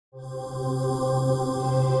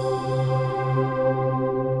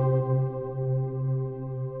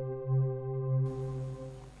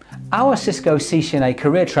Our Cisco CCNA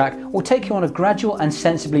career track will take you on a gradual and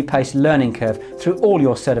sensibly paced learning curve through all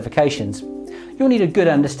your certifications. You'll need a good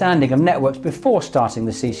understanding of networks before starting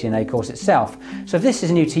the CCNA course itself, so if this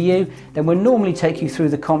is new to you, then we'll normally take you through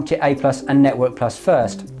the CompTIA A+ and Network Plus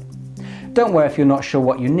first. Don't worry if you're not sure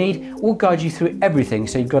what you need, we'll guide you through everything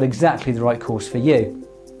so you've got exactly the right course for you.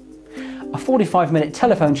 A 45-minute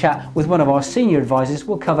telephone chat with one of our senior advisors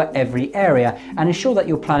will cover every area and ensure that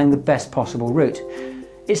you're planning the best possible route.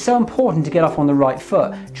 It's so important to get off on the right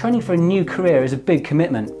foot. Training for a new career is a big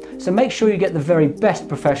commitment, so make sure you get the very best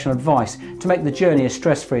professional advice to make the journey as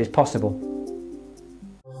stress-free as possible.